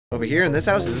Over here in this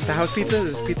house? Is this the house pizza?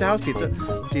 Is this Pizza House pizza?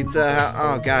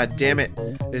 Oh god damn it.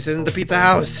 This isn't the Pizza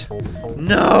House.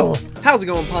 No! How's it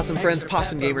going, Possum friends?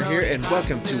 Possum Gamer here, and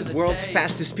welcome to World's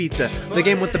Fastest Pizza, the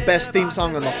game with the best theme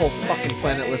song on the whole fucking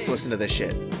planet. Let's listen to this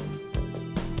shit.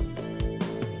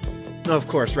 Oh, of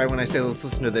course, right when I say let's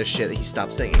listen to this shit, he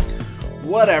stopped singing.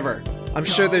 Whatever. I'm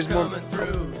sure there's more.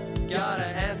 Gotta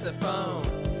answer phone.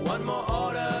 One more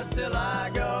order till I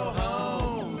go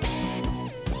home.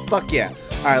 Fuck yeah.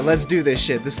 Alright, let's do this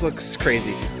shit. This looks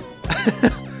crazy.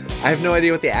 I have no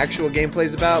idea what the actual gameplay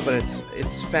is about, but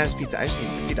it's fast pizza. I just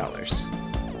need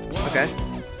 $50. Okay.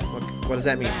 What does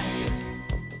that mean?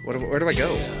 Where do I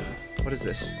go? What is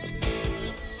this?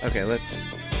 Okay, let's...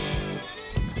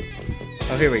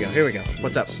 Oh, here we go. Here we go.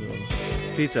 What's up?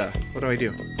 Pizza. What do I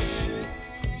do? Do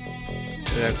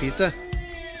I have pizza?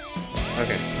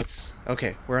 Okay, let's...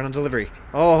 Okay, we're on a delivery.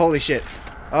 Oh, holy shit.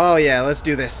 Oh, yeah, let's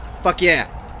do this. Fuck yeah.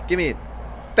 Give me it.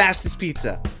 Fastest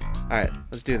pizza. Alright,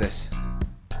 let's do this.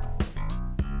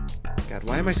 God,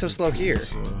 why am I so slow here?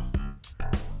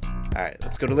 Alright,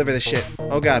 let's go deliver this shit.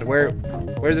 Oh god, where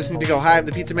does this need to go? Hi, I'm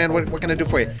the pizza man. What can I do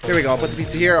for you? Here we go. I'll put the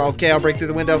pizza here. Okay, I'll break through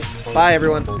the window. Bye,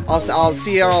 everyone. I'll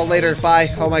see you all later.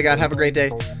 Bye. Oh my god, have a great day.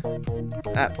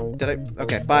 Did I?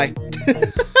 Okay, bye.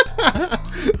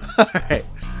 Alright.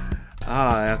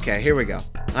 Okay, here we go.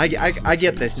 I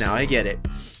get this now. I get it.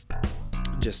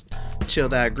 Just chill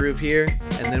that groove here,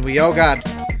 and then we... Oh god,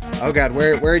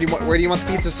 where do you want the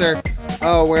pizza, sir?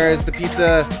 Oh, where is the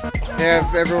pizza? There,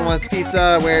 everyone wants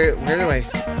pizza. Where do I?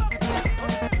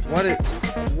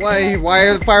 Why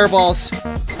are the fireballs?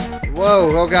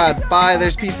 Whoa, oh god, bye.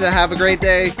 There's pizza. Have a great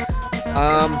day.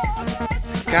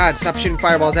 God, stop shooting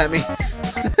fireballs at me.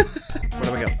 Where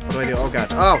do I go? What do I do? Oh god.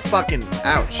 Oh fucking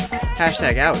ouch.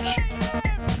 Hashtag ouch.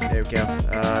 There we go.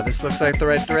 This looks like the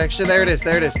right direction. There it is.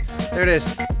 There it is. There it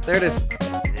is. There it is.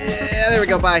 Yeah, there we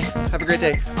go. Bye. Have a great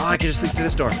day. Oh, I can just leave through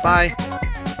this door. Bye.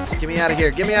 Get me out of here.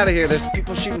 Get me out of here. There's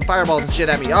people shooting fireballs and shit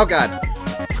at me. Oh, God.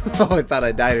 Oh, I thought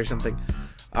I died or something.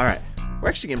 All right. We're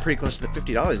actually getting pretty close to the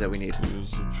 $50 that we need.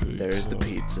 There's the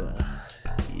pizza.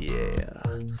 Yeah.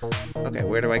 Okay,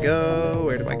 where do I go?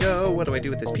 Where do I go? What do I do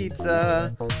with this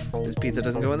pizza? This pizza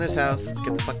doesn't go in this house. Let's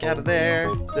get the fuck out of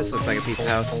there. This looks like a pizza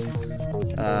house.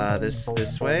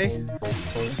 This way?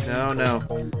 Oh no.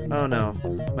 Oh no.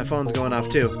 My phone's going off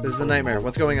too. This is a nightmare.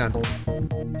 What's going on?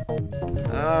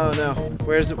 Oh no.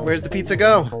 Where's the pizza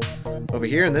go? Over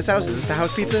here in this house? Is this the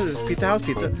house pizza? Is this Pizza House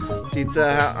pizza?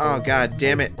 Oh god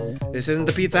damn it. This isn't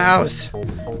the Pizza House.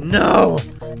 No!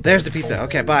 There's the pizza.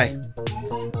 Okay, bye.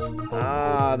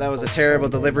 That was a terrible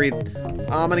delivery.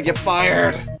 I'm gonna get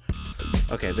fired.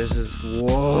 Okay, this is...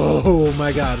 Whoa,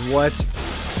 my god, what?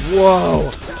 Whoa!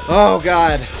 Oh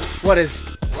god! What is...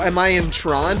 Am I in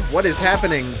Tron? What is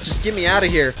happening? Just get me out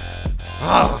of here.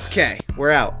 Oh, okay,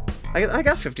 we're out. I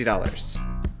got $50.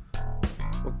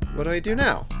 What do I do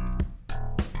now?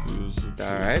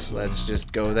 Alright, let's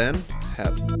just go then.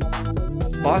 Have...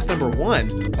 Boss number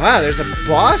 1. Wow, there's a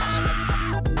boss?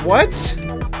 What?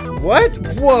 What?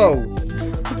 Whoa!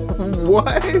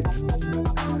 What?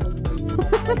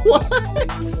 What?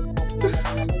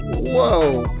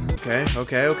 Whoa. Okay.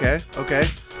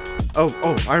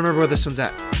 Oh, I remember where this one's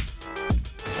at.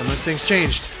 Unless things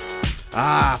changed.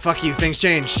 Ah, fuck you, things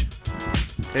changed.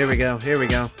 Here we go.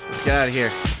 Let's get out of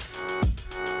here.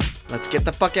 Let's get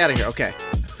the fuck out of here. Okay.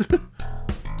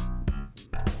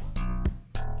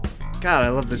 God, I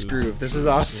love this groove. This is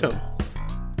awesome.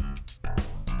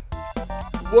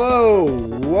 Whoa,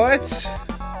 what?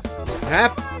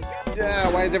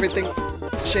 Why is everything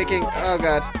shaking? Oh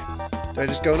god. Do I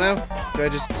just go now? Do I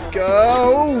just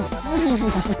go?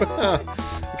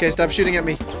 Okay, stop shooting at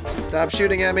me. Stop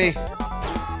shooting at me.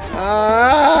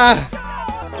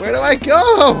 Where do I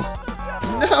go?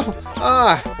 No.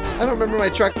 I don't remember my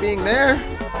truck being there.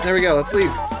 There we go. Let's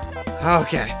leave.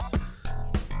 Okay.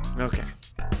 Okay.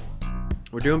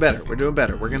 We're doing better. We're doing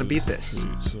better. We're gonna beat this.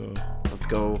 Let's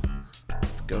go.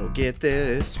 Let's go get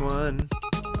this one.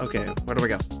 Okay. Where do I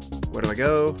go? Where do I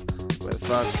go? Where the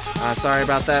fuck? Sorry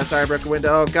about that. Sorry I broke a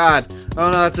window. Oh, God. Oh,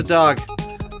 no, that's a dog.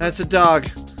 That's a dog.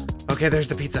 Okay, there's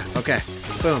the pizza. Okay.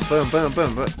 Boom, boom, boom,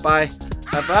 boom. Bye.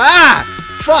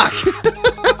 Fuck!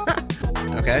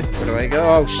 Okay, where do I go?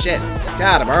 Oh, shit.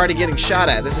 God, I'm already getting shot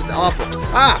at. This is awful.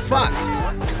 Fuck!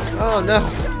 Oh, no.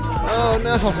 Oh,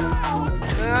 no.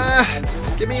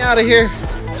 Get me out of here.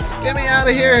 Get me out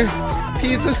of here.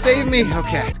 Pizza, save me.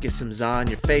 Okay, let's get some za in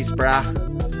your face, brah.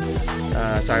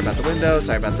 Sorry about the window.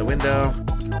 Sorry about the window.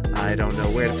 I don't know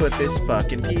where to put this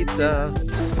fucking pizza.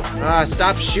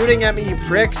 Stop shooting at me, you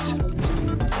pricks.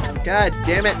 God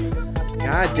damn it.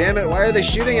 God damn it, why are they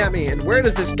shooting at me? And where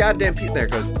does this goddamn there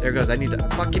goes. There goes. I need to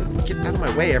fucking get out of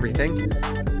my way, everything.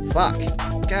 Fuck.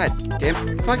 God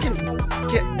damn. Fucking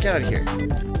get out of here.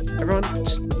 Everyone,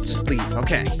 just leave.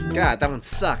 Okay. God, that one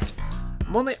sucked.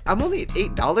 I'm only at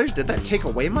 $8. Did that take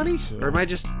away money? Or am I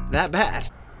just that bad?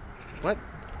 What?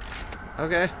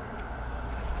 Okay.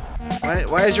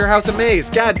 Why is your house a maze?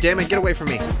 God damn it, get away from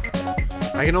me.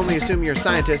 I can only assume you're a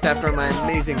scientist after my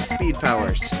amazing speed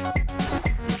powers.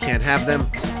 You can't have them.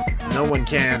 No one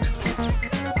can.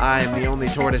 I am the only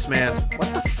tortoise man.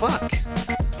 What the fuck?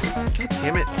 God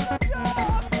damn it.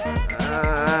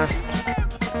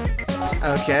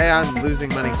 Okay, I'm losing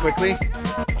money quickly.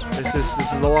 This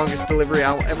is the longest delivery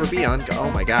I'll ever be on.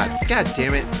 Oh my god. God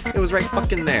damn it. It was right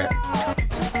fucking there.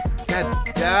 God.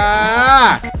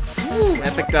 Ah! Whew,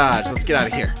 epic dodge. Let's get out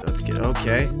of here. Let's get.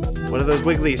 Okay. What are those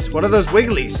wigglies? What are those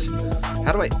wigglies?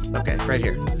 How do I? Okay, right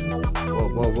here. Whoa,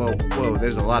 whoa, whoa, whoa.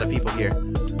 There's a lot of people here.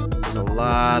 There's a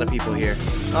lot of people here.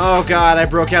 Oh god, I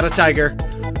broke out a tiger.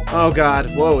 Oh god.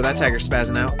 Whoa, that tiger's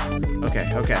spazzing out. Okay,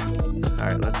 okay.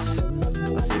 Alright, let's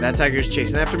see. That tiger's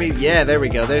chasing after me. Yeah, there we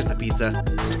go. There's the pizza.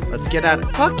 Let's get out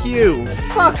of. Fuck you!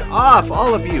 Fuck off,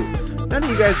 all of you! None of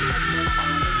you guys.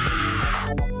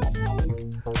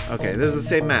 Okay, this is the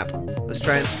same map. Let's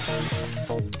try and.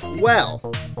 Well,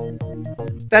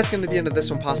 that's going to be the end of this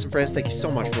one, Possum friends. Thank you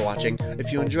so much for watching.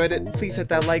 If you enjoyed it, please hit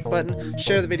that like button,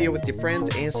 share the video with your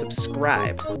friends, and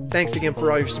subscribe. Thanks again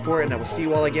for all your support, and I will see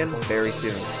you all again very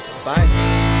soon.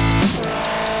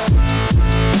 Bye.